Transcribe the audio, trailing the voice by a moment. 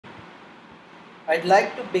I'd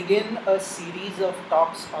like to begin a series of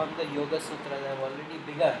talks on the Yoga Sutras. I've already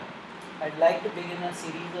begun. I'd like to begin a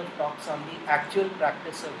series of talks on the actual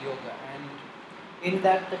practice of yoga, and in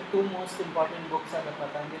that the two most important books are the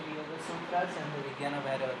Patanjali Yoga Sutras and the Vijnana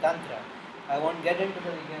Bhairava Tantra. I won't get into the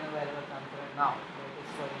Vijnana Bhairava Tantra now, that is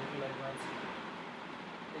for little advanced people.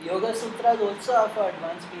 The Yoga Sutras also are for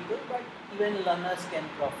advanced people, but even learners can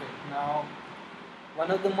profit. Now, one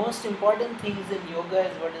of the most important things in yoga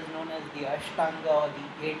is what is known as the Ashtanga or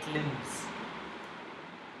the 8 limbs.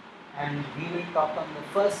 And we will talk on the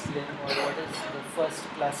first limb, or what is the first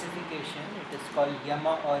classification. It is called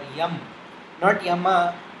Yama or Yam. Not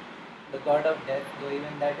Yama, the god of death, though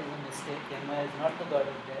even that is a mistake. Yama is not the god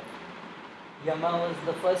of death. Yama was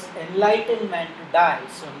the first enlightened man to die,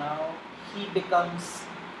 so now he becomes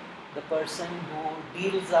the person who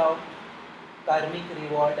deals out karmic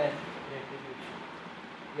reward and retribution.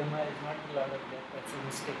 Yama is not the lord of death, that's a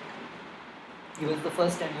mistake. He was the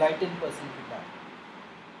first enlightened person to die.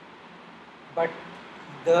 But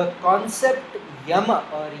the concept Yama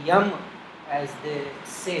or Yam, as they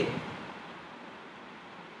say,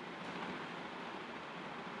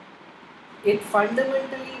 it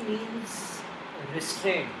fundamentally means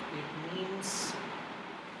restraint. It means,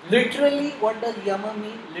 literally, what does Yama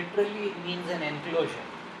mean? Literally, it means an enclosure.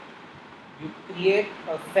 You create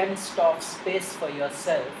a fenced off space for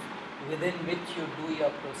yourself within which you do your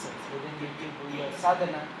process, within which you do your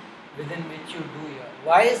sadhana, within which you do your...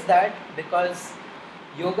 Why is that? Because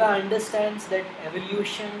yoga understands that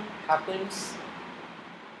evolution happens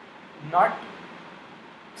not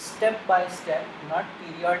step by step, not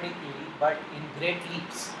periodically, but in great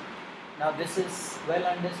leaps. Now this is well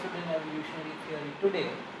understood in evolutionary theory today,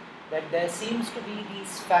 that there seems to be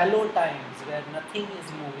these fallow times where nothing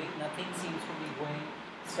is moving, nothing seems to be going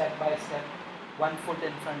step by step, one foot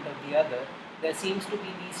in front of the other. There seems to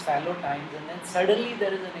be these fallow times, and then suddenly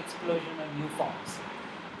there is an explosion of new forms.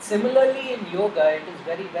 Similarly in yoga, it is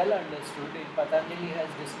very well understood. Patanjali has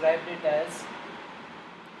described it as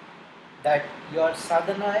that your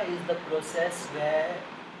sadhana is the process where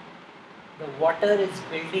the water is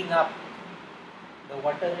building up. The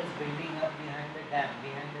water is building up behind the dam,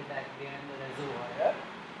 behind the reservoir.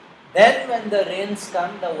 Then when the rains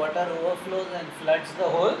come, the water overflows and floods the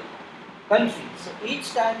whole country. So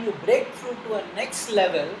each time you break through to a next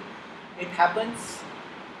level, it happens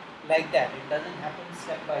like that. It doesn't happen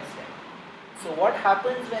step by step. So what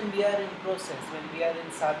happens when we are in process, when we are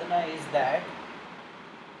in sadhana, is that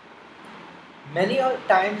many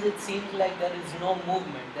times it seems like there is no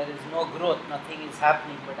movement, there is no growth, nothing is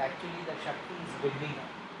happening, but actually the Shakti is building up.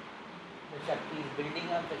 The Shakti is building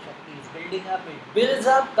up, the Shakti is building up, it builds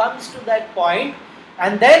up, comes to that point,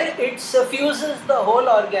 and then it suffuses the whole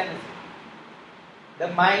organism. The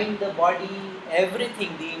mind, the body,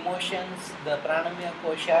 everything, the emotions, the pranamaya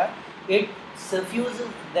kosha, it suffuses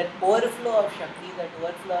that overflow of Shakti, that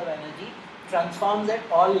overflow of energy, transforms at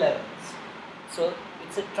all levels. So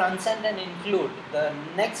it's a transcend and include. The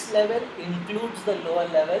next level includes the lower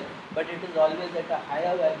level, but it is always at a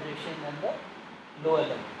higher vibration than the lower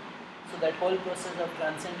level. So that whole process of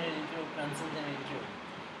transcend and include, transcend and include.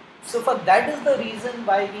 So for that is the reason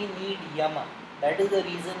why we need Yama. That is the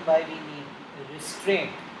reason why we need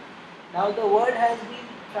restraint. Now the word has been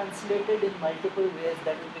translated in multiple ways.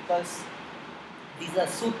 That is because these are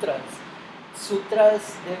sutras.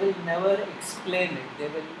 Sutras, they will never explain it. They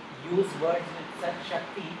will use words with such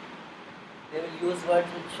Shakti. They will use words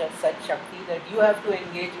with such Shakti that you have to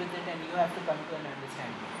engage with it and you have to come to an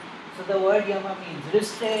understanding. So the word Yama means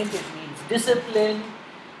restraint, it means discipline.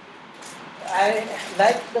 I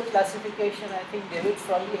like the classification. I think David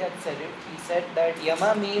Frawley had said it. He said that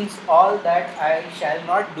Yama means all that I shall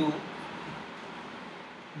not do.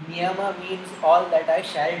 Niyama means all that I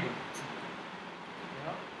shall do.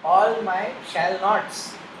 All my shall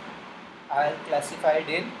nots are classified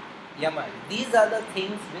in Yama. These are the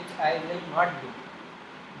things which I will not do.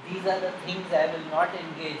 These are the things I will not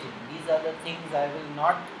engage in. These are the things I will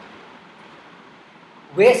not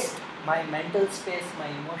waste my mental space, my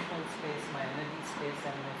emotional space, my energy space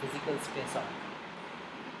and my physical space on.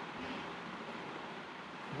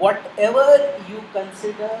 Whatever you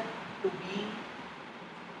consider to be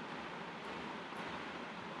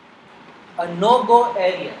a no-go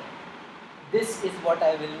area, this is what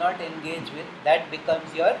I will not engage with. That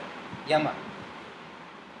becomes your Yama.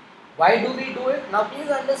 Why do we do it? Now please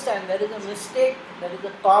understand, there is a mistake, there is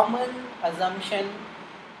a common assumption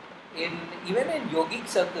even in yogic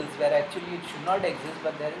circles where actually it should not exist,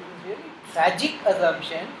 but there is this really tragic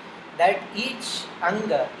assumption that each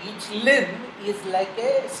anga, each limb is like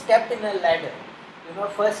a step in a ladder.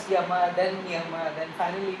 first Yama, then Niyama, then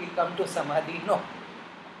finally we come to Samadhi. No.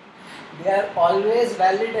 They are always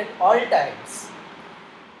valid at all times.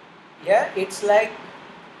 Yeah, it's like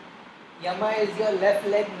Yama is your left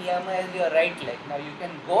leg, Niyama is your right leg. Now you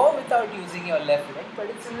can go without using your left leg, but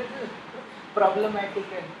it's a little problematic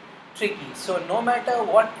and tricky. So no matter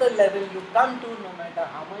what the level you come to, no matter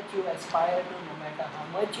how much you aspire to, no matter how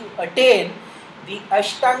much you attain, the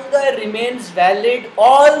Ashtanga remains valid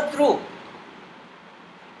all through.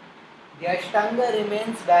 The Ashtanga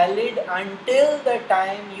remains valid until the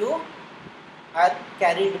time you are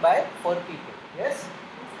carried by 4 people. Yes?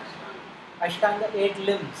 Ashtanga, 8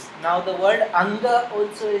 limbs. Now the word Anga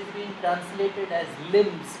also is being translated as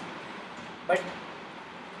limbs. But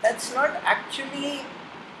that's not actually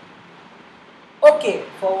okay.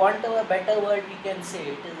 For want of a better word, we can say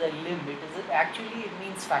it is a limb. It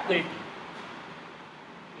means faculty.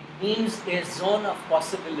 It means a zone of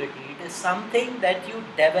possibility. It is something that you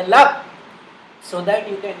develop so that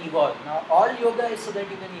you can evolve. Now all yoga is so that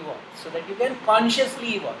you can evolve, so that you can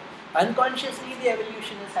consciously evolve. Unconsciously the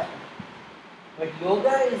evolution is happening. But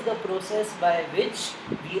yoga is the process by which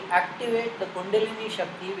we activate the Kundalini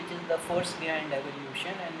Shakti, which is the force behind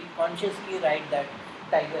evolution, and we consciously ride that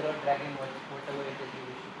tiger or dragon, whatever it is you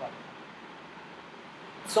wish to call it.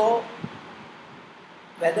 So,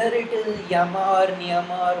 whether it is Yama or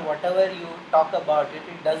Niyama or whatever you talk about it,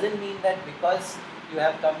 it doesn't mean that because you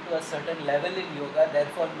have come to a certain level in yoga,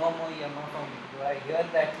 therefore no more Yama for me. Do I hear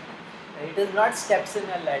that? It is not steps in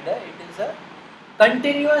a ladder, it is a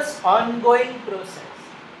continuous ongoing process.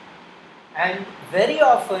 And very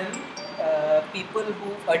often people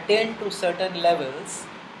who attain to certain levels,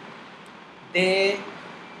 they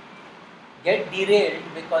get derailed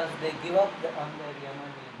because they give up on their Yama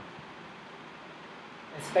Niyama.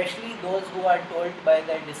 Especially those who are told by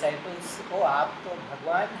their disciples, oh, aap to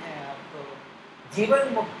Bhagwan hai, aap to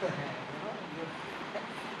Jivan Mukta hai.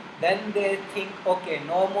 Then they think, okay,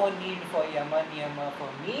 no more need for Yama Niyama for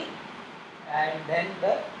me, and then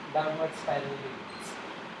the downward spiral begins.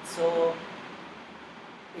 So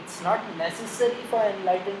it's not necessary for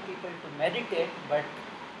enlightened people to meditate, but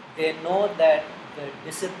they know that the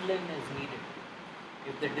discipline is needed.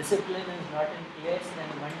 If the discipline is not in place, then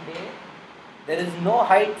one day there is no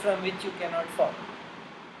height from which you cannot fall.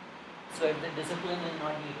 So if the discipline is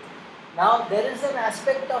not needed. Now there is an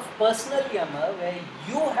aspect of personal Yama where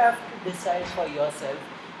you have to decide for yourself,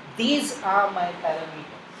 these are my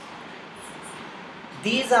parameters.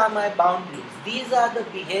 These are my boundaries. These are the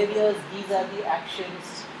behaviors, these are the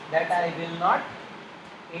actions that I will not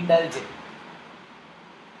indulge in.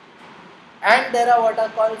 And there are what are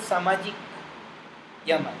called samajik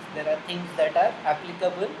yamas. There are things that are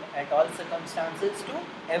applicable at all circumstances to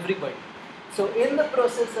everybody. So in the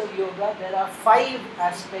process of yoga, there are 5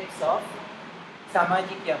 aspects of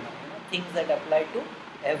samajik yama, things that apply to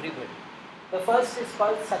everybody. The first is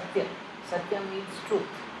called satya. Satya means truth.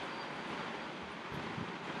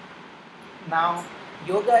 Now,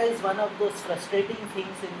 yoga is one of those frustrating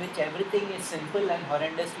things in which everything is simple and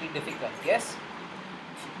horrendously difficult. Yes?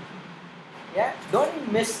 Yeah?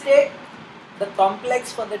 Don't mistake the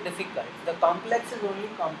complex for the difficult. The complex is only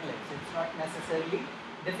complex. It's not necessarily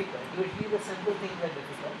difficult. Usually the simple things are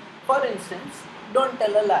difficult. For instance, don't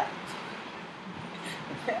tell a lie.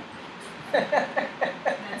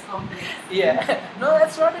 That's complex. Yeah. No,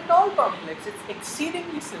 that's not at all complex. It's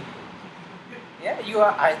exceedingly simple. Yeah, you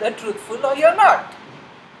are either truthful or you're not.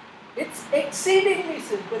 It's exceedingly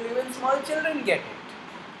simple. Even small children get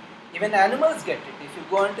it. Even animals get it. If you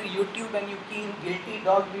go onto YouTube and you key in guilty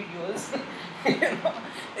dog videos,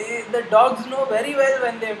 the dogs know very well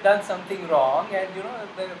when they've done something wrong, and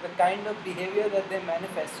the kind of behavior that they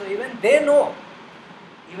manifest. So even they know.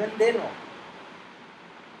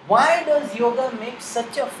 Why does yoga make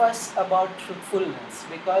such a fuss about truthfulness?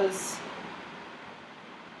 Because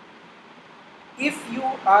if you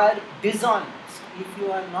are dishonest, if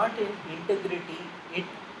you are not in integrity, it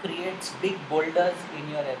creates big boulders in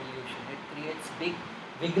your evolution. It creates big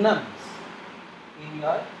vignams in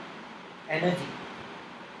your energy.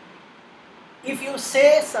 If you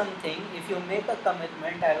say something, if you make a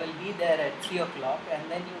commitment, I will be there at 3 o'clock, and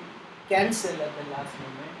then you cancel at the last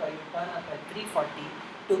moment, or you turn up at 3:40,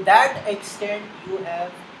 to that extent you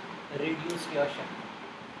have reduced your Shakti.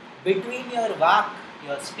 Between your vak,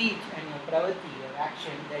 your speech, and your pravati, your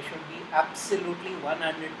action, there should be absolutely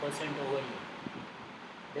 100% overlap.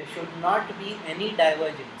 There should not be any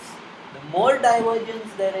divergence. The more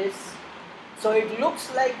divergence there is, so it looks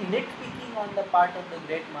like nitpicking on the part of the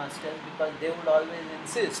great masters, because they would always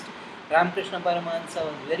insist. Ramakrishna Paramahansa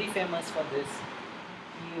was very famous for this.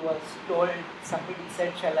 he was told, somebody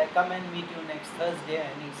said, shall I come and meet you next Thursday?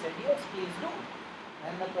 And he said, yes, please do.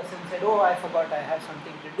 And the person said, oh, I forgot I have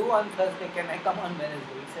something to do on Thursday, can I come on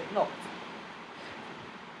Wednesday? He said, no.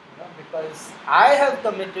 Because I have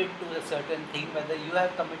committed to a certain thing, whether you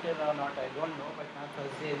have committed or not, I don't know, but now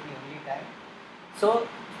Thursday is the only time. So,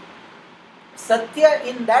 Satya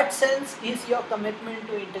in that sense is your commitment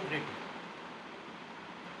to integrity.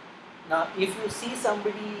 Now, if you see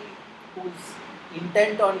somebody who's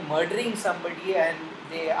intent on murdering somebody and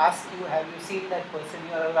they ask you, have you seen that person,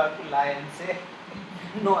 you are allowed to lie and say,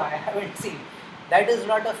 no, I haven't seen. That is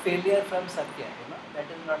not a failure from Satya, that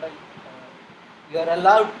is not a, you are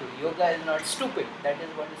allowed to. Yoga is not stupid. That is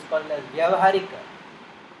what is called as Vyavaharika.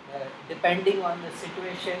 Depending on the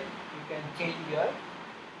situation, you can change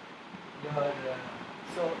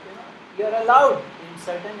so you are allowed in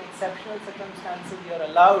certain exceptional circumstances, you are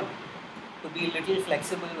allowed to be little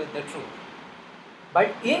flexible with the truth.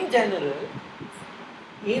 But in general,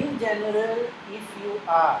 if you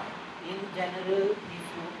are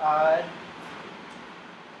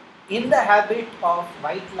in the habit of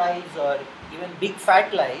white lies or even big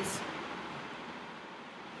fat lies,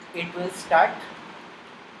 it will start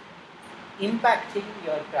impacting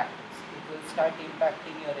your practice. It will start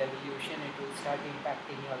impacting your evolution. It will start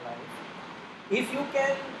impacting your life. If you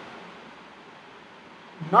can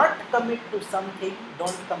not commit to something,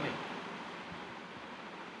 don't commit.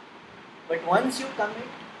 But once you commit,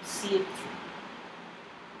 see it through.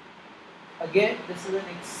 Again, this is an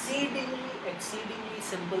exceedingly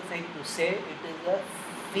simple thing to say. It is a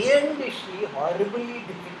fiendishly, horribly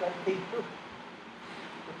difficult thing to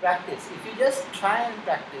practice. If you just try and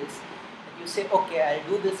practice, and you say, okay, I'll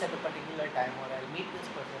do this at a particular time, or I'll meet this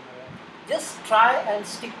person, or just try and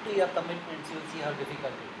stick to your commitments, you'll see how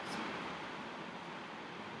difficult it is.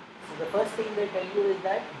 So the first thing they tell you is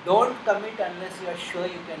that don't commit unless you are sure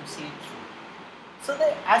you can see it through. So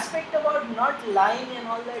the aspect about not lying and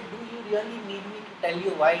all that, do you really need me to tell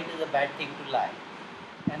you why it is a bad thing to lie?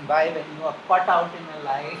 And why when you are caught out in a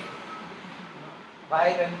lie,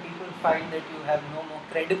 why when people find that you have no more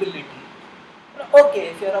credibility? Okay,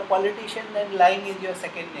 if you are a politician, then lying is your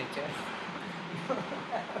second nature.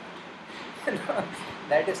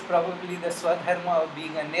 That is probably the swadharma of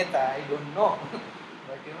being a neta, I don't know.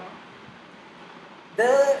 But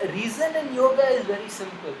the reason in yoga is very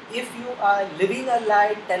simple. If you are living a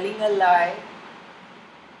lie, telling a lie,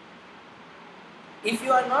 if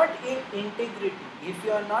you are not in integrity, if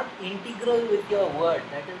you are not integral with your word,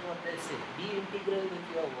 that is what they say, be integral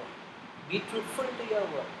with your word, be truthful to your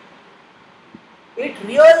word. It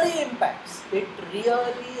really impacts, it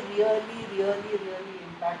really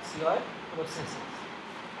impacts your processes.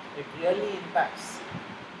 It really impacts.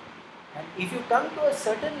 And if you come to a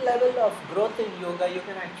certain level of growth in yoga, you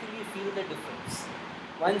can actually feel the difference.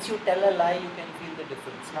 Once you tell a lie, you can feel the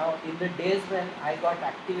difference. Now, in the days when I got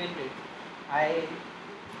activated, I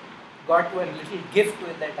got one little gift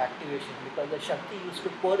with that activation, because the Shakti used to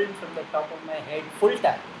pour in from the top of my head full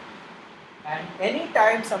time. And any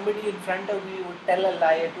time somebody in front of me would tell a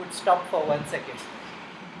lie, it would stop for 1 second.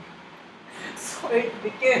 So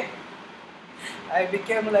I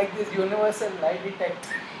became like this universal lie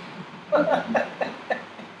detector.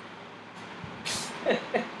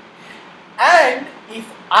 And if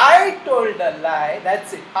I told a lie,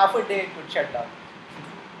 that's it, half a day it would shut down.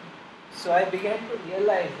 So I began to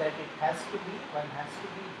realize that one has to be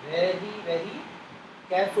very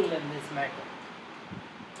careful in this matter.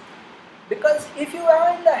 Because if you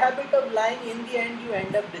are in the habit of lying, in the end you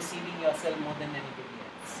end up deceiving yourself more than anybody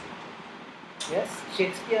else. Yes,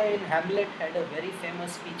 Shakespeare in Hamlet had a very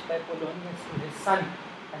famous speech by Polonius to his son.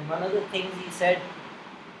 And one of the things he said,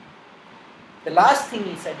 the last thing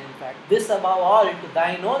he said in fact, this above all, to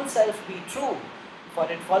thine own self be true, for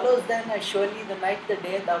it follows then as surely the night the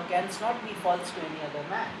day thou canst not be false to any other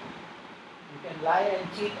man. You can lie and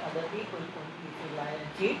cheat other people only if you lie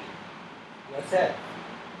and cheat yourself.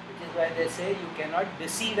 Which is why they say you cannot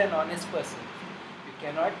deceive an honest person. You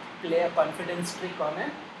cannot play a confidence trick on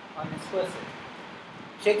an honest person.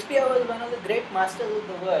 Shakespeare was one of the great masters of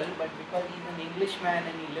the world, but because he's an Englishman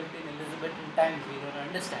and he lived in Elizabethan times, we don't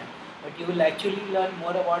understand. But you will actually learn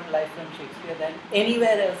more about life from Shakespeare than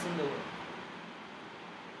anywhere else in the world.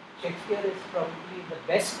 Shakespeare is probably the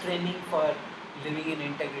best training for living in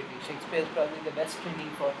integrity. Shakespeare is probably the best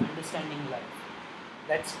training for understanding life.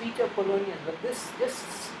 That speech of Polonius, but this just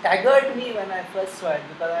staggered me when I first saw it,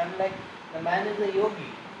 because I'm like, the man is a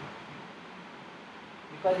yogi.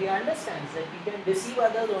 Because he understands that we can deceive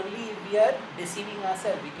others only if we are deceiving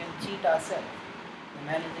ourselves. We can cheat ourselves. The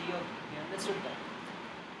man is a yogi. He understood that.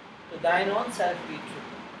 To thine own self be true.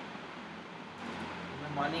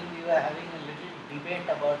 morning we were having a little debate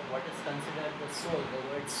about what is considered the soul. The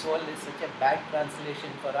word soul is such a bad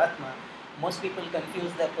translation for Atma. Most people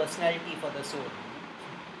confuse their personality for the soul.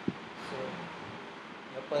 So,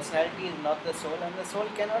 your personality is not the soul, and the soul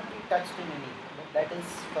cannot be touched in any way. But that is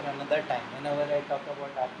for another time. Whenever I talk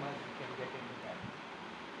about Atma, we can get into that.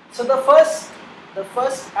 So the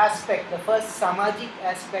first aspect, the first samajik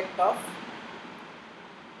aspect of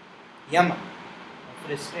Yama, of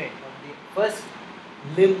restraint, of the first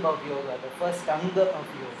limb of yoga, the first anga of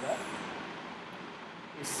yoga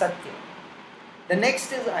is Satya. The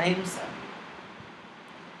next is Ahimsa.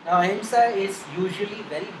 Now Ahimsa is usually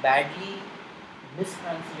very badly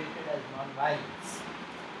mistranslated as non-violence.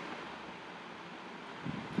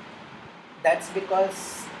 That's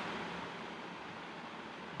because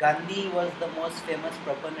Gandhi was the most famous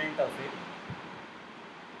proponent of it.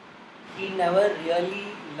 He never really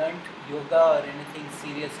learnt yoga or anything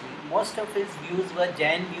seriously. Most of his views were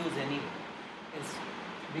Jain views anyway. His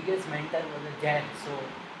biggest mentor was a Jain. So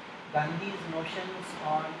Gandhi's notions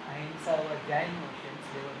on Ahimsa were Jain notions,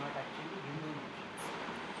 they were not actually Hindu notions.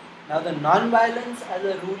 Now the non-violence as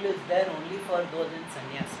a rule is there only for those in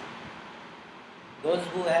sannyasa. Those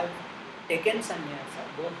who have taken sannyasa,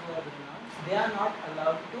 those who have renounced, they are not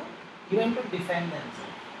allowed to even to defend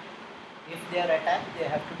themselves. If they are attacked, they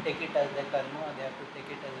have to take it as their karma, or they have to take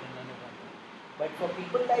it as Rinanubandha. But for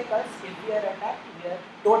people like us, if we are attacked, we are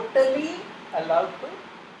totally allowed to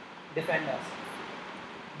defend ourselves.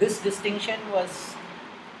 This distinction was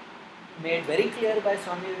made very clear by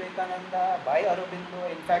Swami Vivekananda, by Aurobindo.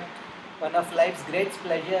 In fact, one of life's great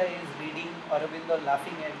pleasure is reading Aurobindo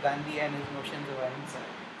laughing at Gandhi and his notions of Ahimsa.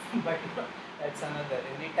 But that's another.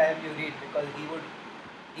 Anytime you read, because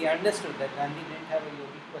he understood that Gandhi didn't have a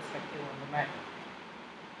yogic perspective on the matter.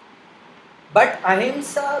 But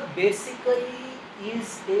Ahimsa basically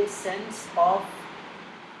is a sense of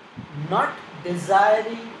not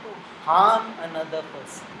desiring to harm another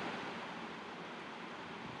person.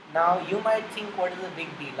 Now you might think, what is the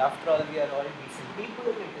big deal? After all, we are all decent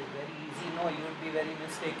people. It is very easy. No, you would be very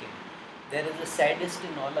mistaken. There is a sadist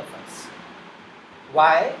in all of us.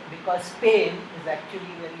 Why? Because pain is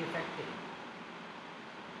actually very effective.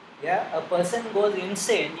 Yeah, a person goes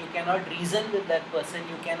insane, you cannot reason with that person,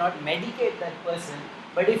 you cannot medicate that person,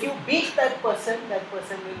 but if you beat that person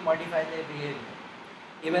will modify their behavior.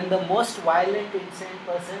 Even the most violent, insane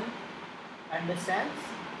person understands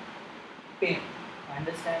pain,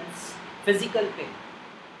 understands physical pain.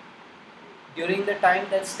 During the time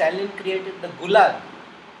that Stalin created the Gulag,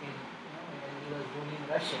 when he was ruling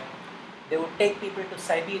Russia, they would take people to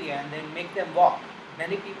Siberia and then make them walk.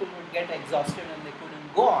 Many people would get exhausted and they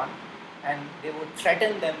couldn't go on, and they would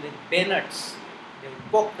threaten them with bayonets. They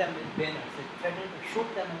would poke them with bayonets. They threatened to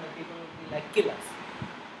shoot them, and the people would be like, kill us.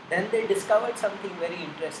 Then they discovered something very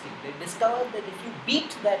interesting. They discovered that if you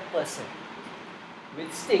beat that person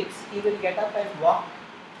with sticks, he will get up and walk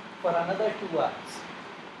for another 2 hours.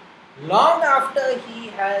 Long after he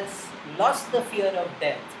has lost the fear of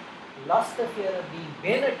death, lost the fear of being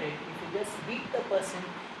bayoneted, if you just beat the person,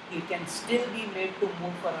 he can still be made to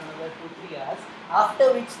move for another 2-3 hours,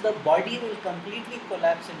 after which the body will completely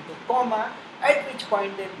collapse into coma, at which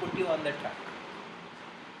point they'll put you on the truck.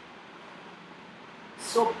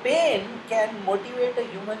 So pain can motivate a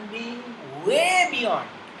human being way beyond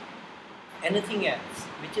anything else,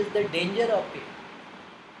 which is the danger of pain,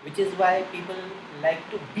 which is why people like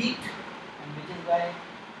to beat, and which is why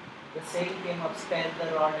the saying came up, spare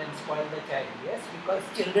the rod and spoil the child. Yes, because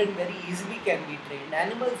children very easily can be trained,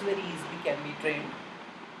 animals very easily can be trained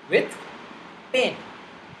with pain.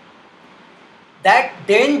 That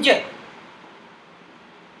danger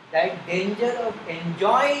of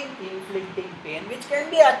enjoying inflicting pain, which can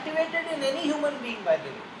be activated in any human being, by the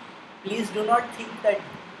way. Please do not think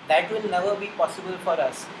that will never be possible for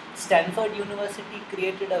us. Stanford University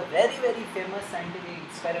created a very, very famous scientific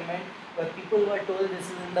experiment where people were told this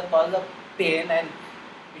is in the cause of pain, and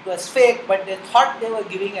it was fake, but they thought they were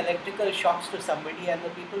giving electrical shocks to somebody, and the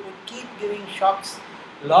people would keep giving shocks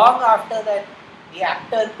long after that, the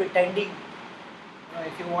actor pretending.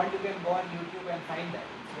 If you want, you can go on YouTube and find that.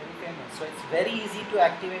 It's very famous. So it's very easy to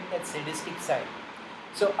activate that sadistic side.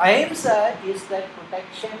 So Ahimsa is that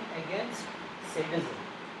protection against sadism.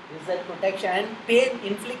 Is that protection, and pain,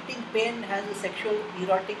 inflicting pain has a sexual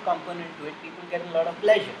erotic component to it. People get a lot of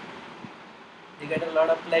pleasure. They get a lot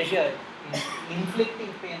of pleasure in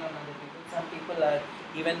inflicting pain on other people. Some people are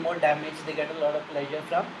even more damaged, they get a lot of pleasure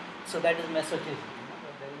from. So that is masochism.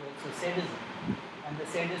 But there is also sadism. And the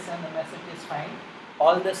sadist and the masochist find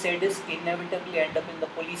all the sadists inevitably end up in the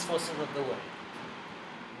police forces of the world.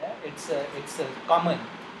 Yeah? It's a common.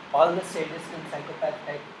 All the sadist and psychopath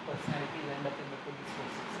type personalities end up in the police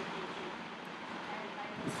forces.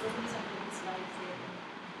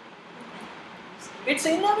 It's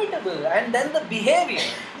inevitable, and then the behavior,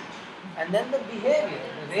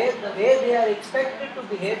 the way they are expected to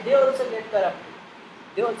behave, they also get corrupted.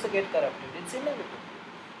 It's inevitable.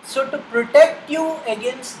 So to protect you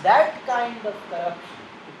against that kind of corruption,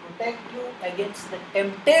 to protect you against the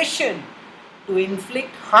temptation to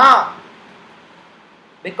inflict harm,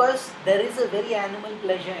 because there is a very animal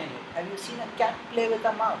pleasure in it. Have you seen a cat play with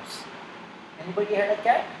a mouse? Anybody had a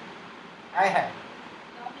cat? I had.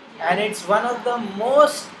 And it's one of the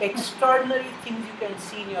most extraordinary things you can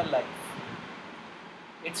see in your life.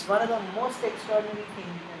 It's one of the most extraordinary things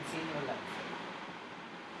you can see in your life.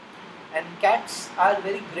 And cats are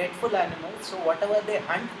very grateful animals, so whatever they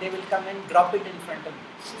hunt, they will come and drop it in front of you.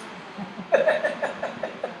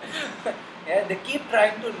 Yeah, they keep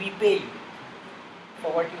trying to repay you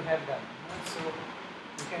for what you have done. So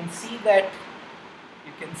you can see that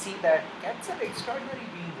cats are extraordinary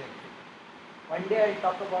beings actually. One day I'll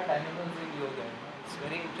talk about animals in yoga. It's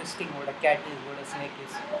very interesting what a cat is, what a snake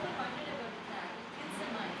is.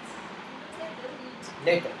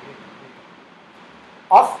 Later.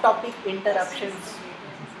 Off-topic interruptions.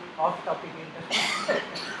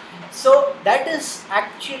 So that is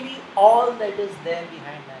actually all that is there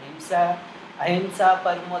behind ahimsa,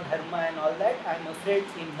 paramo dharma and all that. I'm afraid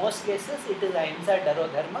in most cases it is ahimsa, daro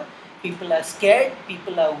dharma. People are scared,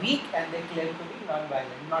 people are weak and they claim to be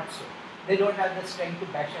non-violent. Not so. They don't have the strength to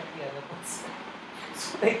bash up the other person.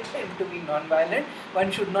 So they claim to be non-violent.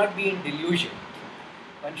 One should not be in delusion.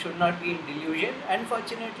 Unfortunately,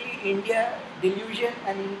 India, delusion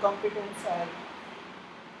and incompetence are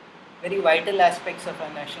very vital aspects of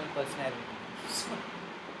our national personality. So,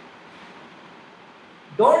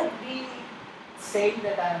 don't be saying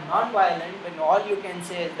that I am non-violent when all you can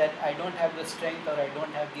say is that I don't have the strength or I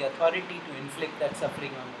don't have the authority to inflict that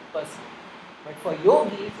suffering on the person. But for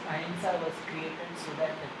yogis, ahimsa was created so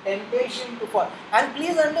that the temptation to fall. And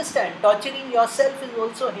please understand, torturing yourself is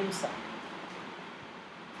also himsa.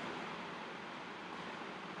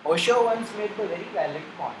 Osho once made the very valid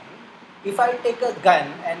point. If I take a gun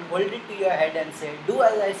and hold it to your head and say, do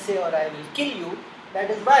as I say or I will kill you, that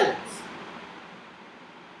is violence.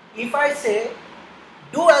 If I say,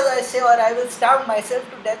 do as I say or I will starve myself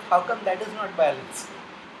to death, how come that is not violence?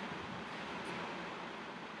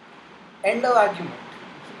 End of argument.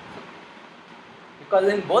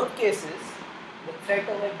 Because in both cases, the threat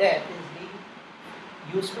of a death is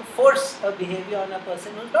being used to force a behavior on a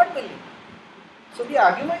person who is not willing. So the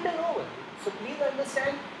argument is over. So please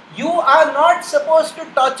understand, you are not supposed to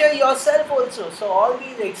torture yourself also. So all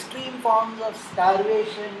these extreme forms of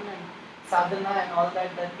starvation and sadhana and all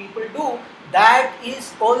that people do, that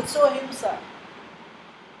is also himsa.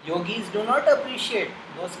 Yogis do not appreciate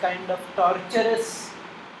those kind of torturous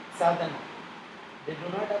sadhana. They do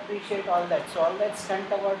not appreciate all that. So all that stunt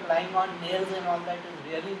about lying on nails and all that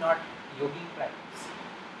is really not yogic practice.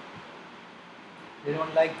 They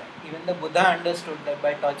don't like that. Even the Buddha understood that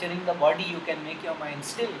by torturing the body you can make your mind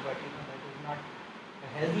still, but that is not a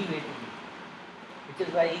healthy way to be. Which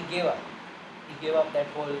is why he gave up. He gave up that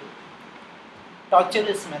whole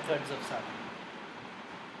torturous methods of sadhana.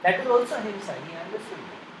 That is also himsa. He understood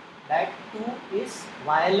that. That too is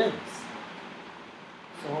violence.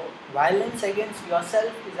 So violence against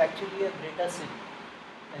yourself is actually a greater sin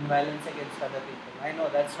than violence against other people. I know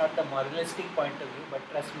that's not the moralistic point of view, but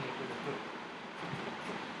trust me, it is the truth.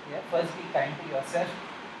 Yeah, first be kind to yourself.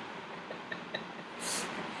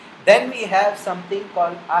 Then we have something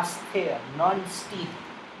called astheya, non-steal.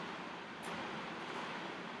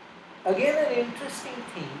 Again an interesting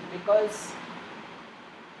thing, because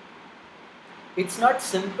it's not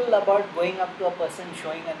simple about going up to a person,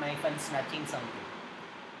 showing a knife and snatching something.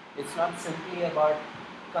 It's not simply about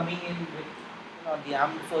coming in with the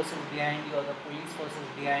armed forces behind you or the police forces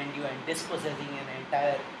behind you and dispossessing an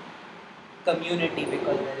entire community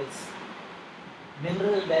because there is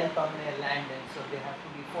mineral wealth on their land and so they have to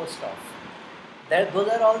be forced off. Those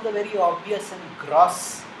are all the very obvious and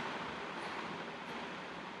gross.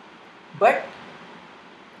 But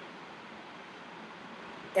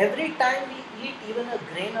every time we eat even a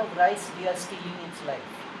grain of rice, we are stealing its life.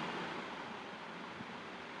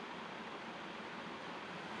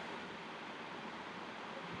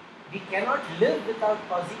 We cannot live without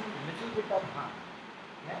causing a little bit of harm.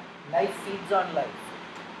 Yeah? Life feeds on life.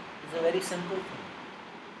 It's a very simple thing.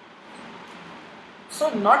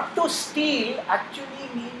 So not to steal actually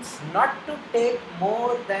means not to take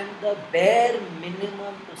more than the bare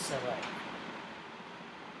minimum to survive.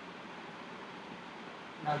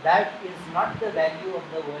 Now that is not the value of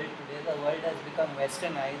the world today. The world has become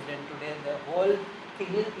westernized, and today the whole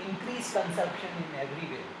thing is increased consumption in every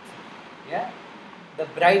way. Yeah? The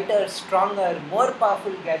brighter, stronger, more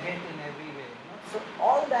powerful gadget in every way. So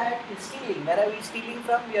all that is stealing. Where are we stealing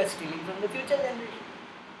from? We are stealing from the future generation.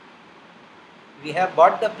 We have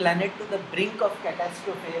brought the planet to the brink of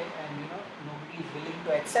catastrophe, and nobody is willing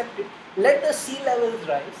to accept it. Let the sea levels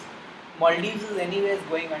rise. Maldives is anyways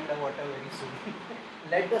going underwater very soon.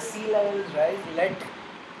 Let the sea levels rise. Let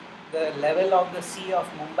the level of the sea of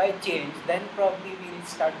Mumbai change. Then probably we will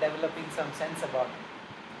start developing some sense about it.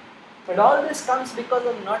 But all this comes because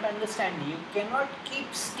of not understanding. You cannot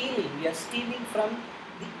keep stealing. We are stealing from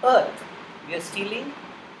the earth. We are stealing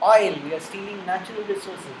oil. We are stealing natural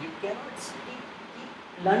resources. You cannot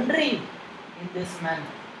keep plundering in this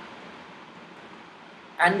manner.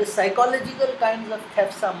 And the psychological kinds of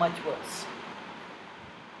thefts are much worse.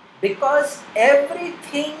 Because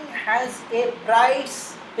everything has a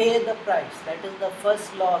price, pay the price. That is the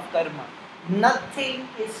first law of karma. Nothing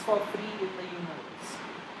is for free in the universe.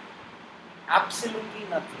 Absolutely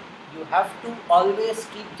nothing. You have to always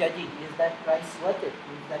keep judging. Is that price worth it?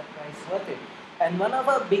 Is that price worth it? And one of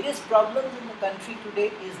our biggest problems in the country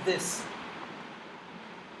today is this.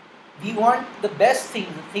 We want the best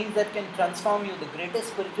things, the things that can transform you, the greatest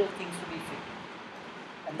spiritual things to be free.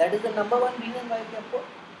 And that is the number one reason why we are poor.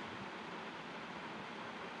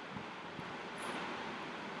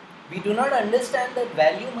 We do not understand that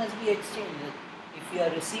value must be exchanged. If we are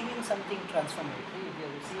receiving something transformative, if we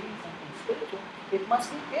are receiving something spiritual, it must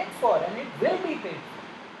be paid for, and it will be paid for.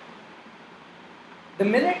 The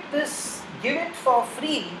minute this give it for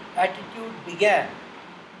free attitude began,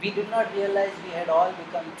 we did not realize we had all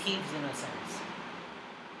become thieves in a sense.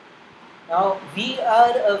 Now, we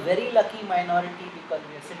are a very lucky minority because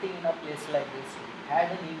we are sitting in a place like this. We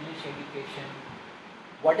had an English education.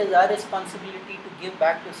 What is our responsibility to give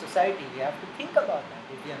back to society? We have to think about that.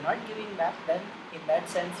 If we are not giving back, then in that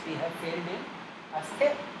sense we have failed in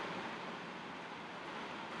Ashtanga.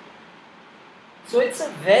 So it's a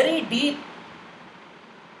very deep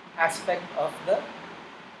aspect of the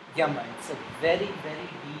Yama. It's a very, very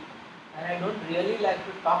deep, and I don't really like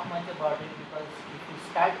to talk much about it because if you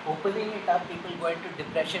start opening it up, people go into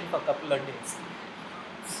depression for a couple of days.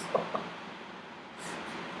 So,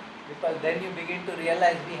 because then you begin to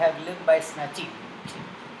realize we have lived by snatching.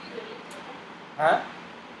 Huh?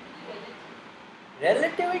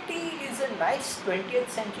 Relativity is a nice 20th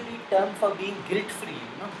century term for being guilt-free,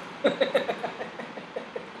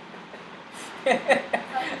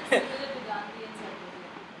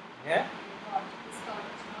 Yeah?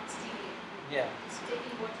 Yeah.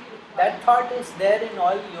 That thought is there in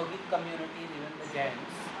all yogic communities, even the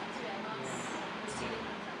Jains.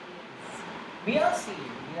 We are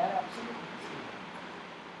stealing. We are absolutely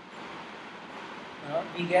stealing.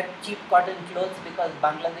 We get cheap cotton clothes because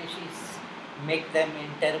Bangladeshis make them in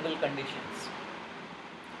terrible conditions.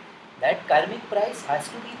 That karmic price has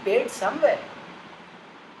to be paid somewhere.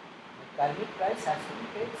 The karmic price has to be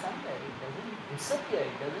paid somewhere. It doesn't disappear.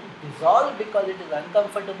 It doesn't dissolve because it is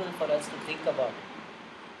uncomfortable for us to think about it.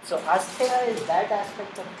 So Ashtanga is that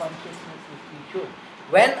aspect of consciousness which we should.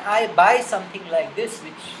 When I buy something like this,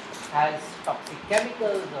 which has toxic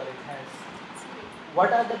chemicals or it has...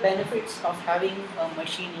 What are the benefits of having a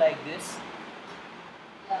machine like this?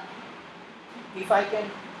 If I can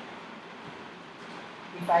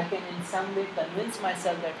in some way convince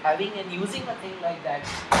myself that having and using a thing like that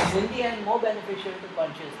is in the end more beneficial to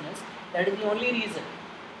consciousness, that is the only reason.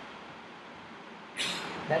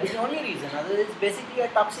 That is the only reason. Otherwise, it's basically a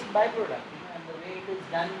toxic byproduct. And the way it is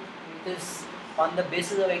done, it is on the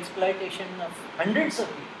basis of exploitation of hundreds of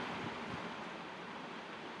people.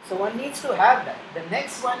 So one needs to have that. The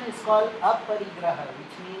next one is called aparigraha,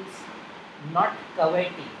 which means not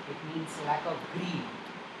coveting. It means lack of greed.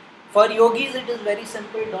 For yogis, it is very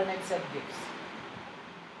simple, don't accept gifts.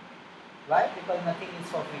 Why? Because nothing is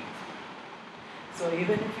for free. So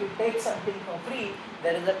even if you take something for free,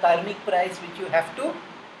 there is a karmic price which you have to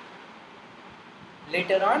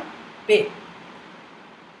later on pay.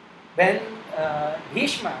 When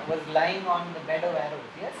Bhishma was lying on the bed of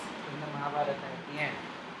arrows, yes, in the Mahabharata at the end,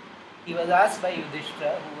 he was asked by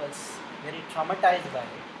Yudhishthira, who was very traumatized by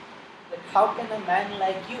it, that how can a man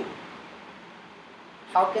like you,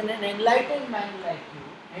 how can an enlightened man like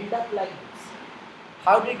you end up like this?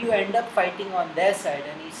 How did you end up fighting on their side?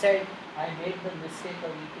 And he said, I made the mistake of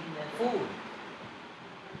eating their food.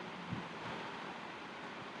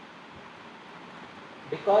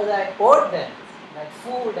 Because I owed them that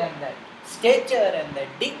food and that stature and that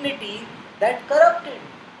dignity that corrupted me.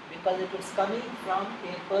 Because it was coming from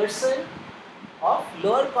a person of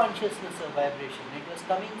lower consciousness of vibration. It was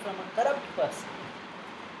coming from a corrupt person.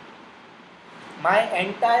 My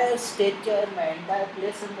entire stature, my entire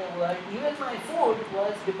place in the world, even my food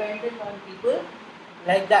was dependent on people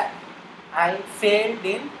like that. I failed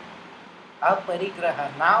in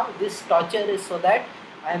aparigraha. Now this torture is so that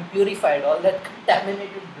I am purified. All that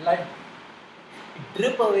contaminated blood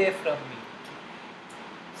drip away from me,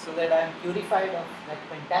 so that I am purified of that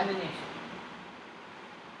contamination.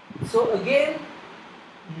 So again,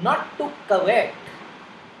 not to covet.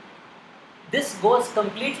 This goes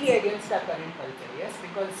completely against our current culture, yes,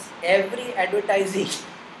 because every advertising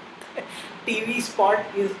TV spot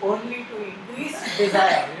is only to increase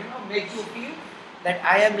desire, make you feel that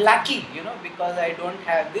I am lucky, because I don't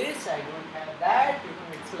have this, I don't have that,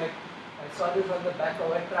 it's like, I saw this on the back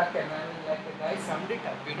of a truck and I was like, the guy summed it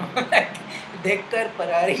up, like, देखकर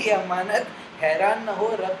परारी अमानत हैरान न हो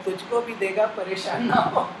रब तुझको भी देगा परेशान ना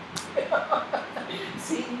हो.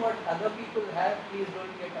 Seeing what other people have, please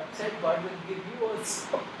don't get upset, God will give you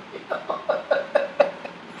also.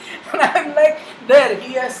 And I'm like, there,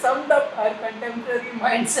 he has summed up our contemporary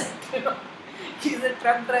mindset, He's a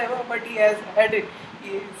truck driver, but he has had it.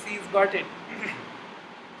 He's got it.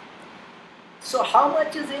 So how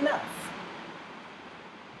much is enough?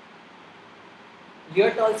 Leo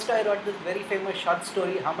Tolstoy wrote this very famous short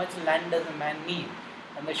story, How Much Land Does a Man Need?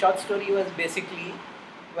 And the short story was basically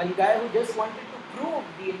one guy who just wanted to prove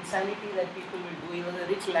the insanity that people will do. He was a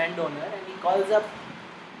rich landowner and he calls up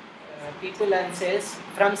people and says,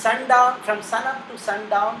 from sun up to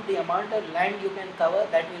sundown, the amount of land you can cover,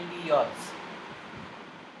 that will be yours.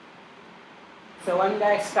 So one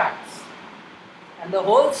guy starts. And the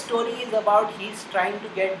whole story is about he's trying to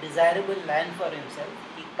get desirable land for himself.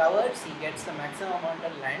 He covers, he gets the maximum amount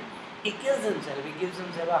of land. He kills himself, he gives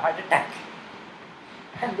himself a heart attack.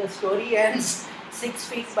 And the story ends 6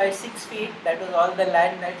 feet by 6 feet. That was all the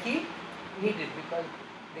land that he needed because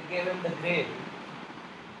they gave him the grave.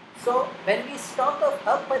 So when we talk of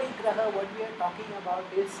aparigraha, what we are talking about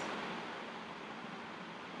is,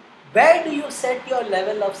 where do you set your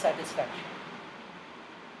level of satisfaction?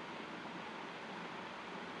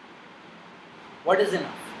 What is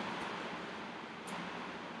enough?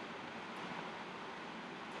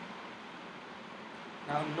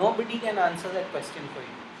 Now nobody can answer that question for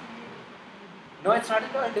you. No, it's not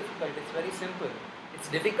at all difficult, it's very simple. It's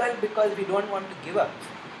difficult because we don't want to give up.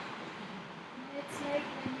 It's like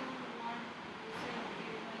when you want, you say,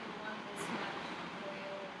 okay, you want this much for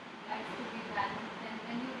your life to be balanced, and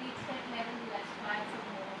when you reach that level, you aspire for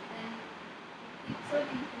more, then it keeps on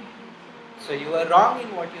increasing. So you were wrong in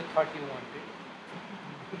what you thought you wanted.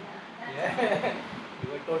 Yeah. You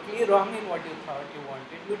were totally wrong in what you thought you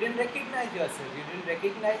wanted. You didn't recognize yourself. You didn't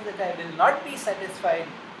recognize that I will not be satisfied.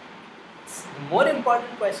 The more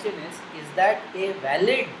important question is that a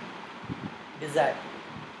valid desire?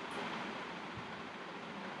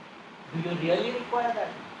 Do you really require that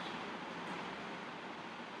much?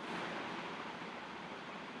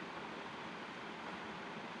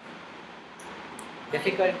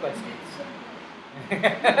 Difficult question.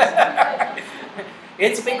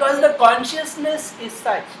 It's because the consciousness is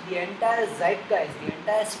such, the entire zeitgeist, the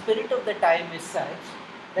entire spirit of the time is such,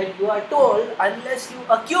 that you are told unless you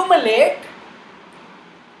accumulate,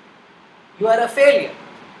 you are a failure.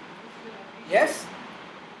 Yes?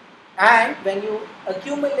 And when you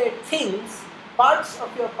accumulate things, parts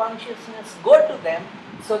of your consciousness go to them,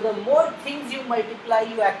 so the more things you multiply,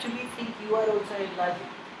 you actually think you are also enlarging.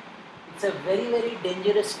 It's a very, very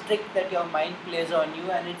dangerous trick that your mind plays on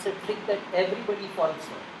you, and it's a trick that everybody falls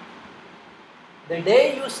for. The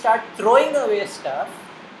day you start throwing away stuff,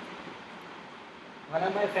 one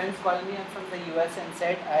of my friends called me up from the US and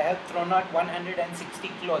said, I have thrown out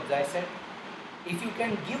 160 clothes. I said, if you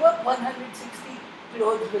can give up 160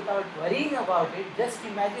 clothes without worrying about it, just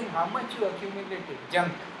imagine how much you accumulated,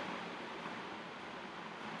 junk.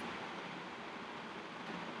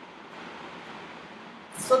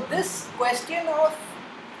 So this question of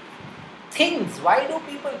things, why do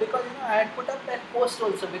people, because I had put up that post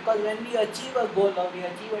also, because when we achieve a goal or we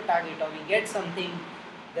achieve a target or we get something,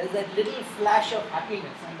 there's that little flash of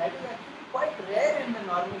happiness, and that is actually quite rare in the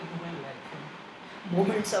normal human life,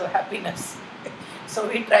 moments of happiness. So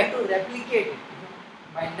we try to replicate it.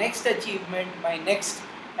 My next achievement, my next,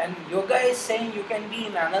 and yoga is saying you can be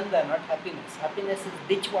in ananda, not happiness. Happiness is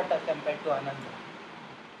ditch water compared to ananda.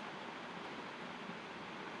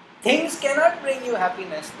 Things cannot bring you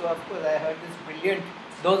happiness. So of course I heard this brilliant,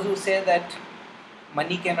 those who say that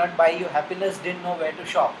money cannot buy you happiness didn't know where to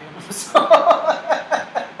shop, So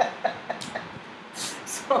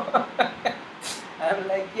I'm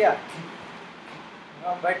like, yeah.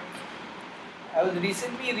 But I was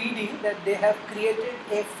recently reading that they have created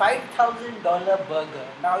a $5,000 burger.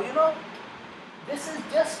 Now, this is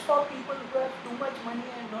just for people who have too much money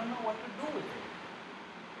and don't know what to do with it.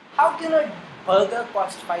 How can a burger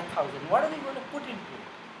cost 5,000? What are they going to put into it?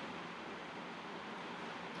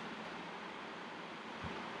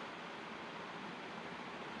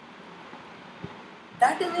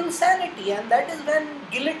 That is insanity, and that is when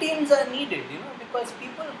guillotines are needed, because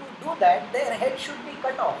people who do that, their head should be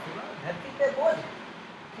cut off, dharti pe boj.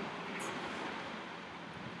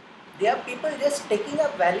 They are people just taking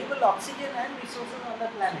up valuable oxygen and resources on the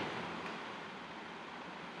planet.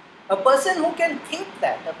 A person who can think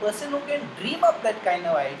that, a person who can dream up that kind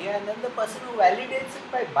of idea, and then the person who validates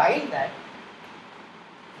it by buying that,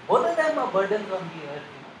 both of them are burdens on the earth.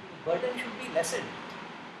 The burden should be lessened.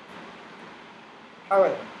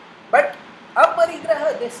 However, but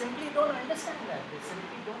aparigraha, they simply don't understand that. They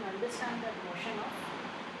simply don't understand that notion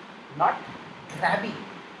of not grabbing.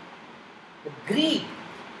 The greed.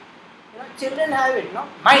 Children have it,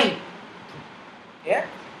 mine. Yeah?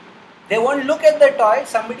 They won't look at the toy,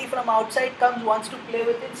 somebody from outside comes, wants to play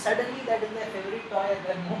with it, suddenly that is their favorite toy at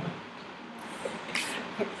that moment.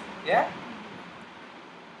 Yeah?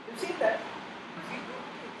 You've seen that?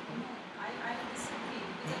 I disagree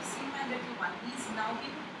because I've seen my little one. He's now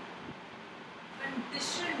been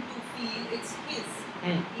conditioned to feel it's his.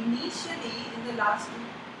 Initially, in the last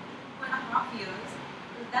 2.5 years,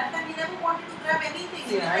 that time he never wanted to grab anything.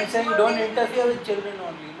 See, I'm saying don't interfere with children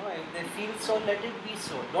only. If they feel so, let it be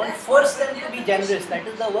so. Don't force them to be generous. That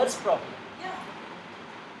is the worst problem. Yeah.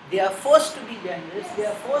 They are forced to be generous. Yes. They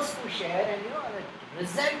are forced to share, and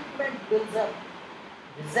resentment builds up.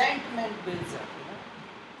 Resentment builds up.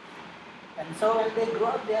 And so when they grow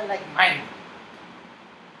up, they are like mine.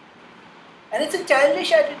 And it's a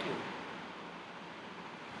childish attitude.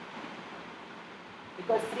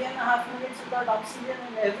 Because 3.5 minutes without oxygen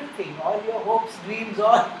and everything, all your hopes, dreams,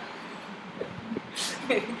 all.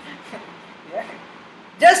 Yeah.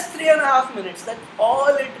 Just 3.5 minutes, that's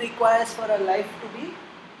all it requires for a life to be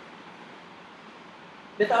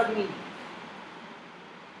without meaning.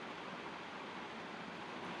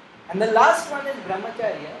 And the last one is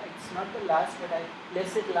brahmacharya. It's not the last, but I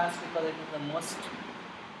place it last because it is the most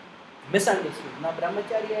misunderstood. Now,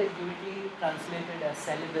 brahmacharya is usually translated as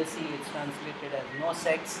celibacy, it's translated as no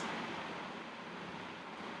sex.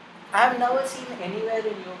 I have never seen anywhere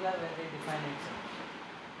in yoga where they define it such.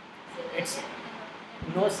 It's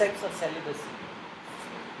no sex or celibacy.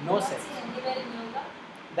 No sex. Anywhere in yoga?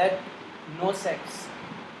 That no sex.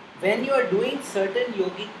 When you are doing certain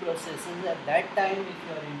yogic processes, at that time, if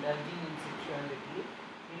you are indulging in sexuality,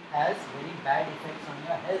 it has very bad effects on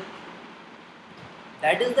your health.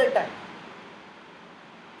 That is the time.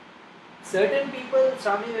 Certain people,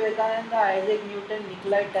 Swami Vivekananda, Isaac Newton,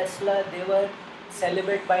 Nikola Tesla, they were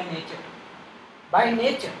celibate by nature. By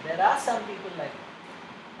nature, there are some people like that.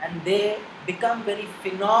 And they become very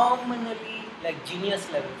phenomenally like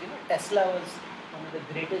genius levels. Tesla was one of the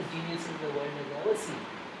greatest geniuses the world has ever seen.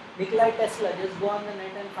 Nikola Tesla, just go on the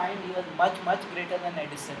net and find he was much, much greater than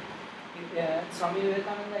Edison. Swami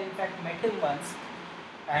Vivekananda in fact met him once,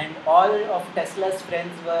 and all of Tesla's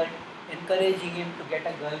friends were encouraging him to get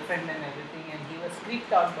a girlfriend and everything, and he was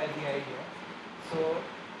creeped out by the idea. So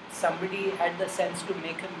somebody had the sense to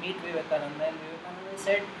make him meet Vivekananda, and Vivekananda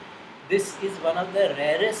said, this is one of the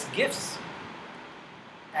rarest gifts.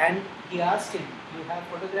 And he asked him, you have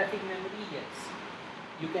photographic memory? Yes.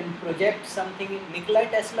 You can project something. Nikola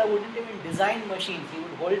Tesla wouldn't even design machines. He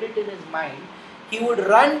would hold it in his mind. He would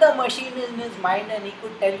run the machine in his mind, and he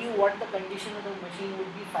could tell you what the condition of the machine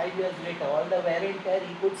would be 5 years later. All the wear and tear,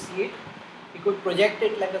 he could see it. He could project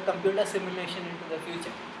it like a computer simulation into the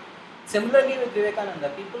future. Similarly with Vivekananda,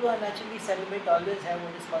 people who are naturally celibate always have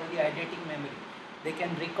what is called the eidetic memory. They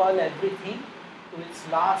can recall everything to its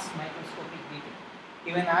last microscopic detail.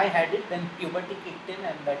 Even I had it, then puberty kicked in,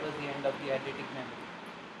 and that was the end of the eidetic memory.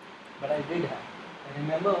 But I did have. I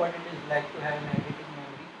remember what it is like to have an eidetic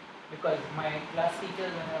memory, because my class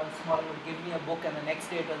teachers when I was small would give me a book, and the next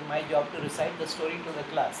day it was my job to recite the story to the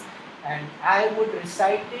class. And I would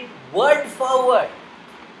recite it word for word.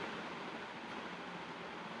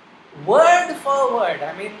 Word for word.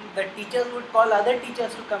 I mean, the teachers would call other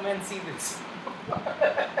teachers to come and see this. What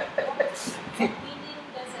meaning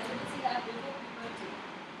does celibacy have before puberty?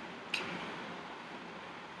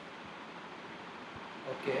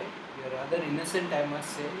 Okay, you're rather innocent, I must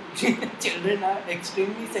say. Children are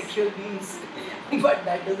extremely sexual beings, but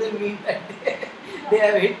that doesn't mean that they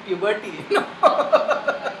have hit puberty.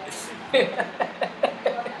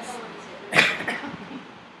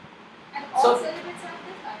 And all So- celibates have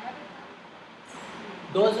this? I haven't.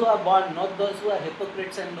 those who are born, not those who are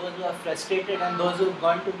hypocrites and those who are frustrated and those who have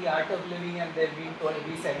gone to the art of living and they've been told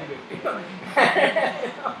be celibate.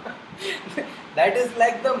 That is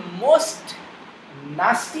like the most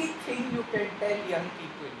nasty thing you can tell young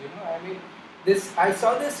people. I mean, I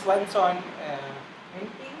saw this once on TV.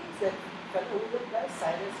 That fellow who does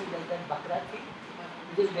Cyrus, he does that bakra thing,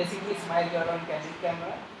 which is basically smile you're on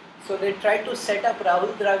camera. So they tried to set up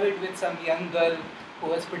Rahul Dravid with some young girl who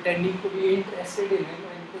was pretending to be interested in him,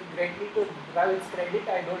 and greatly to Dravid's credit,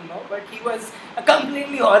 I don't know, but he was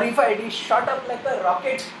completely horrified. He shot up like a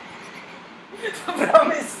rocket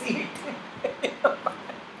from his seat.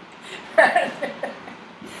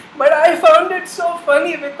 But I found it so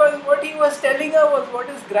funny because what he was telling her was what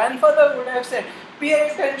his grandfather would have said: pay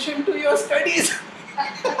attention to your studies.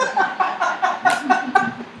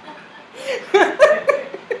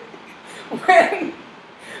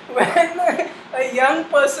 when a young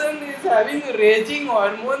person is having raging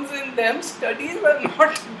hormones in them, studies are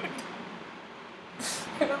not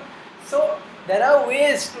good. So there are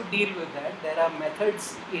ways to deal with that. There are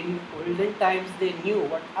methods. In olden times they knew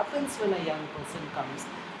what happens when a young person comes.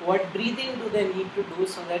 What breathing do they need to do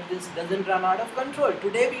so that this doesn't run out of control?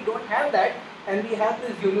 Today we don't have that, and we have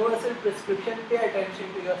this universal prescription: pay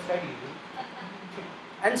attention to your studies.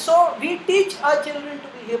 And so we teach our children to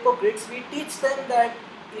be hypocrites. We teach them that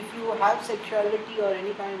if you have sexuality or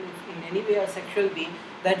any kind of, in any way, a sexual being,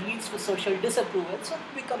 that leads to social disapproval, so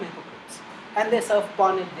we become hypocrites. And they serve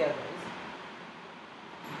porn in their eyes.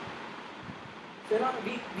 So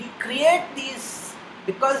we create these,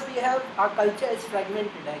 because we have, our culture is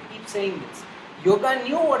fragmented. I keep saying this. Yoga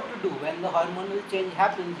knew what to do when the hormonal change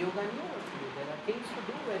happens. Yoga knew what to do. There are things to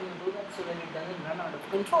do when you do that so that it doesn't run out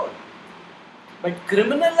of control. But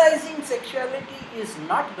criminalizing sexuality is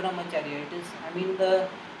not brahmacharya. It is, the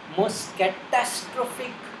most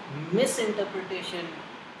catastrophic misinterpretation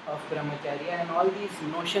of brahmacharya, and all these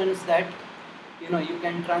notions that you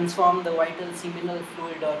can transform the vital seminal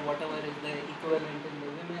fluid or whatever is the equivalent in the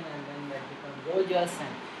women, and then that becomes ojas.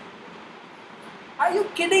 And are you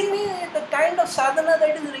kidding me? The kind of sadhana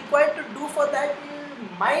that is required to do for that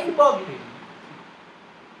is mind-boggling.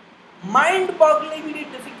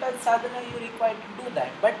 Mind-bogglingly difficult sadhana you require to do that.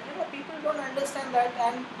 But people don't understand that,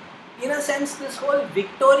 and in a sense this whole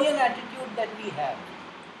Victorian attitude that we have,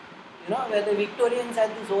 where the Victorians had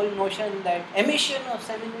this whole notion that emission of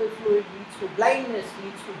seminal fluid leads to blindness,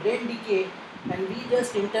 leads to brain decay, and we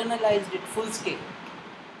just internalized it full scale.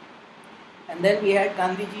 And then we had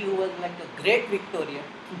Gandhiji, who was like a great Victorian,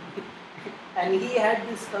 and he had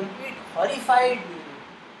this complete horrified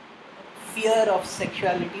fear of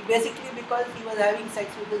sexuality, basically because he was having sex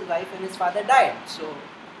with his wife and his father died. So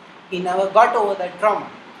he never got over that trauma.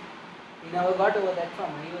 He was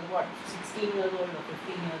what, 16 years old or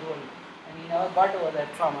 15 years old, and he never got over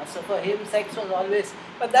that trauma. So for him, sex was always,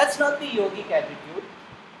 but that's not the yogic attitude.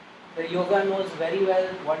 The yoga knows very well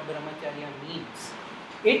what brahmacharya means.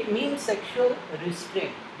 It means sexual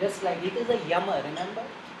restraint, just like it is a Yama, remember?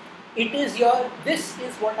 It is this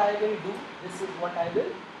is what I will do, this is what I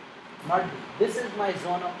will not do. This is my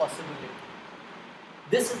zone of possibility.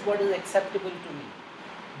 This is what is acceptable to me.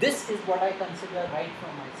 This is what I consider right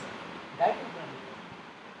for myself. That is brahmacharya.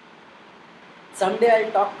 Someday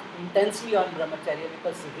I'll talk intensely on brahmacharya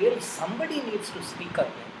because really somebody needs to speak up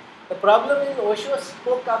here. The problem is Osho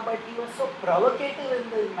spoke up, but he was so provocative in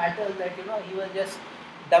this matter that he was just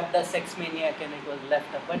dubbed a sex maniac and it was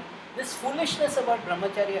left up. But this foolishness about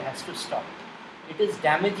brahmacharya has to stop. It is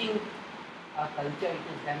damaging our culture, it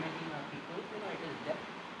is damaging our people, it is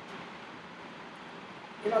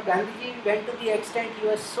Gandhiji went to the extent, he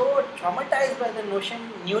was so traumatized by the notion,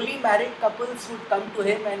 newly married couples would come to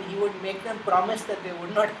him and he would make them promise that they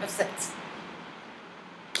would not have sex.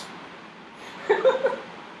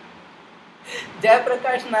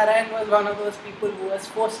 Jayaprakash Narayan was one of those people who was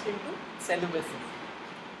forced into celibacy.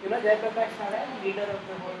 Jayaprakash Narayan, leader of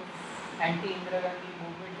the whole anti-Indira Gandhi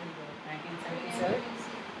movement in the 1977.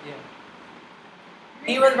 Yeah.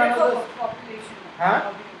 He was one of those. Population.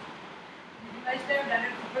 Huh? I should have done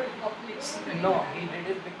it for population. No, he did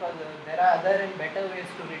it because there are other and better ways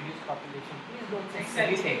to reduce population. Please don't say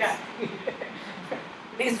silly things.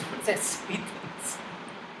 Please don't say silly things.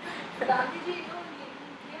 Gandhiji, he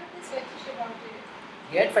had this fetish about it.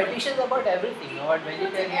 He had fetishes about everything, about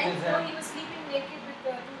vegetarianism. He was sleeping naked with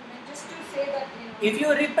two women just to say that, If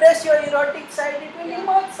you repress your erotic side, it will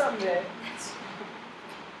emerge somewhere.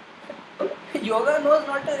 Yoga knows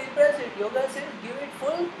not to repress it. Yoga says give it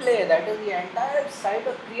full play. That is the entire side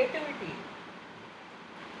of creativity.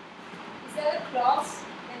 Is there a clause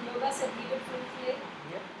in yoga said give it full play?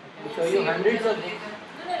 Yeah, I can show you hundreds of them.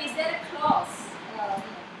 No, is there a clause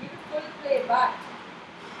play, but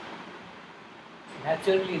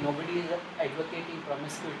Naturally, nobody is advocating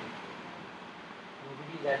promiscuity.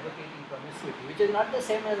 Nobody is advocating promiscuity, which is not the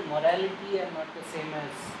same as morality and not the same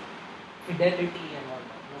as fidelity and all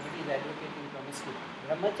that. Nobody is advocating promiscuity.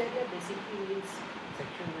 Brahmacharya basically means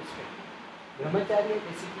sexual restraint. Brahmacharya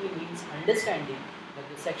basically means understanding that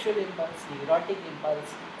the sexual impulse, the erotic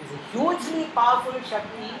impulse, is a hugely powerful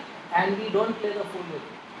Shakti and we don't play the fool with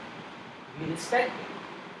it. We respect it.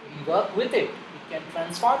 We work with it. It can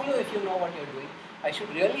transform you if you know what you're doing. I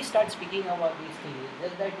should really start speaking about these things. It's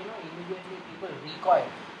just that, immediately people recoil.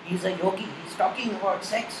 He's a yogi. He's talking about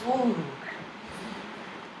sex. Ooh.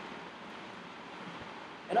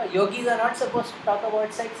 Yogis are not supposed to talk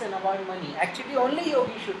about sex and about money. Actually, only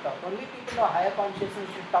yogis should talk. Only people of higher consciousness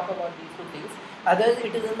should talk about these two things. Others,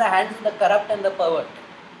 it is in the hands of the corrupt and the pervert.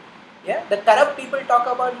 Yeah, the corrupt people talk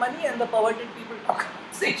about money and the perverted people talk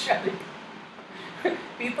about sexuality.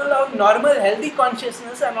 People of normal, healthy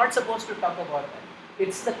consciousness are not supposed to talk about that.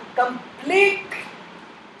 It's the complete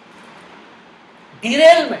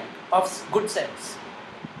derailment of good sense.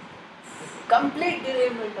 Complete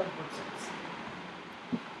derailment of good sense.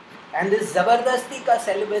 And this Zabardasti ka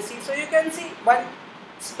celibacy, so you can see one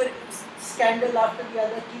scandal after the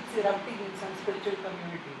other keeps erupting in some spiritual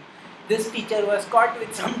community. This teacher was caught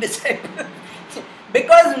with some disciple.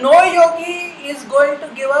 Because no yogi is going to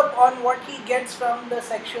give up on what he gets from the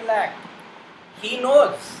sexual act. He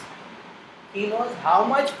knows how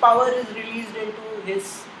much power is released into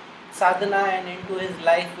his sadhana and into his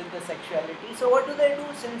life with the sexuality. So what do?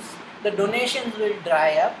 Since the donations will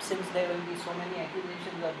dry up, since there will be so many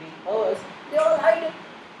accusations of being perverse, they all hide it.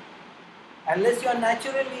 Unless you are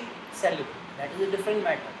naturally celibate, that is a different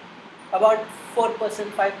matter. About 4%,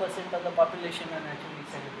 5% of the population are naturally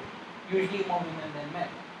celibate. Usually more women than men.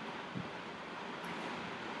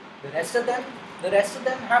 The rest of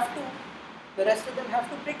them have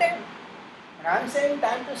to pretend. And I am saying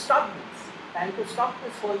time to stop this. Time to stop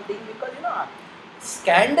this whole thing because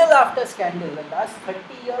scandal after scandal, the last 30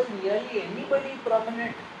 years nearly anybody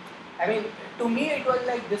prominent. I mean, to me it was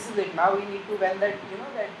like this is it. Now we need to when that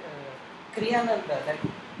Kriyananda, that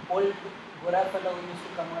old Gora fellow who used to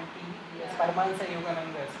come on TV, yes, Paramahansa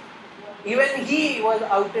Yoganandas. Even he was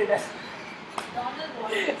outed as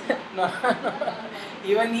no.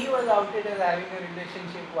 Even he was outed as having a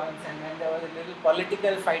relationship once, and when there was a little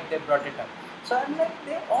political fight, they brought it up. So I'm like,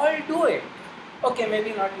 they all do it. Okay,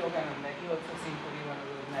 maybe not Yogananda. He also seemed to be one of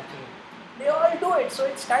those natural. They all do it. So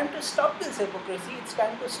it's time to stop this hypocrisy. It's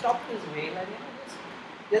time to stop this veil, and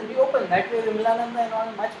just be open. That way, Vimalananda and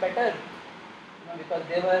all much better. Because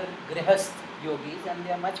they were Grihast yogis and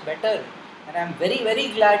they are much better. And I am very, very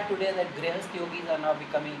glad today that Grihast yogis are now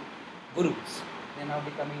becoming gurus. They are now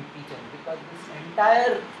becoming teachers. Because this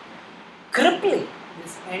entire crippling,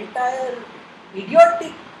 this entire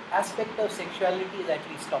idiotic aspect of sexuality is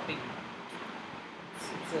actually stopping now.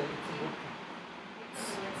 It's a good thing.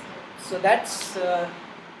 So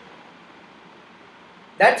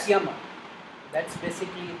that's Yama. That's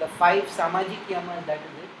basically the 5 samajik yamas, that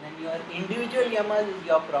is it. Then your individual yamas is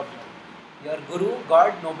your problem. Your guru,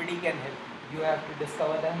 God, nobody can help you. You have to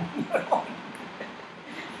discover them on your own.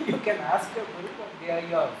 You can ask your guru, but they are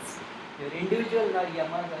yours. Your individual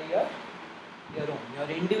yamas are your own. Your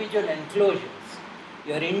individual enclosures.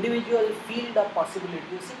 Your individual field of possibility.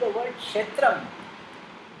 You see the word Kshetram.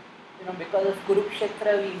 Because of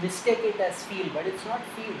Kurukshetra we mistake it as field, but it's not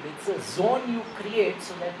field. It's a zone you create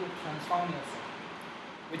so that you transform yourself.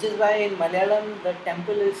 Which is why in Malayalam the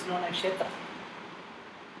temple is known as Kshetra.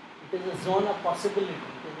 It is a zone of possibility.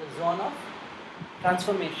 It is a zone of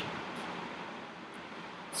transformation.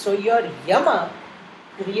 So your Yama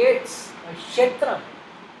creates a Kshetram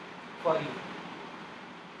for you.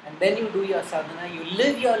 And then you do your sadhana, you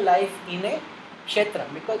live your life in a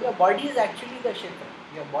Kshetram, because your body is actually the Kshetram.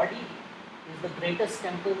 Your body is the greatest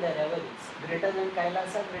temple there ever is. Greater than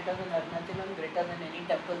Kailasa, greater than Arunachalam, greater than any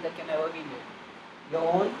temple that can ever be made. Your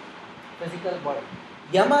own physical body.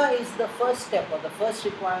 Yama is the first step or the first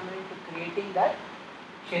requirement to creating that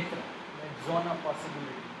Kshetra, that zone of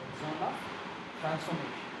possibility, that zone of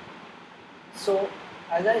transformation. So,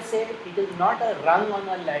 as I say, it is not a rung on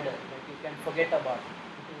a ladder that you can forget about.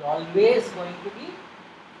 It is always going to be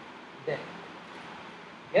there.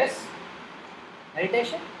 Yes?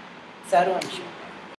 Meditation? Sarvanshya.